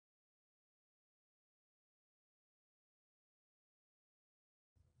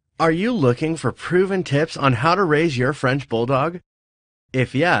Are you looking for proven tips on how to raise your French Bulldog?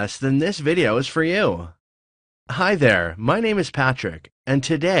 If yes, then this video is for you. Hi there, my name is Patrick, and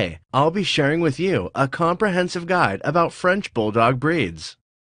today I'll be sharing with you a comprehensive guide about French Bulldog breeds.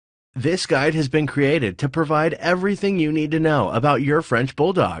 This guide has been created to provide everything you need to know about your French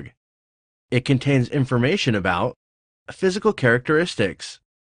Bulldog. It contains information about physical characteristics,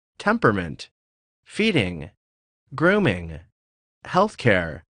 temperament, feeding, grooming,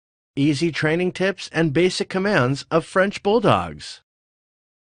 healthcare, easy training tips, and basic commands of French Bulldogs.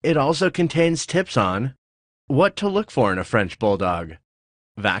 It also contains tips on what to look for in a French Bulldog,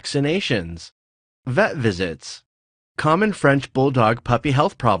 vaccinations, vet visits, common French Bulldog puppy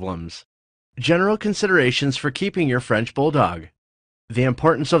health problems, general considerations for keeping your French Bulldog, the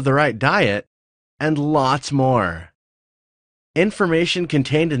importance of the right diet, and lots more. Information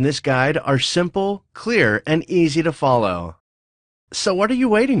contained in this guide are simple, clear, and easy to follow. So what are you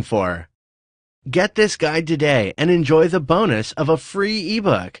waiting for? Get this guide today and enjoy the bonus of a free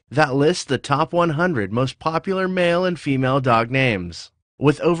ebook that lists the top 100 most popular male and female dog names,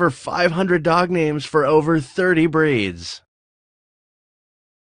 with over 500 dog names for over 30 breeds.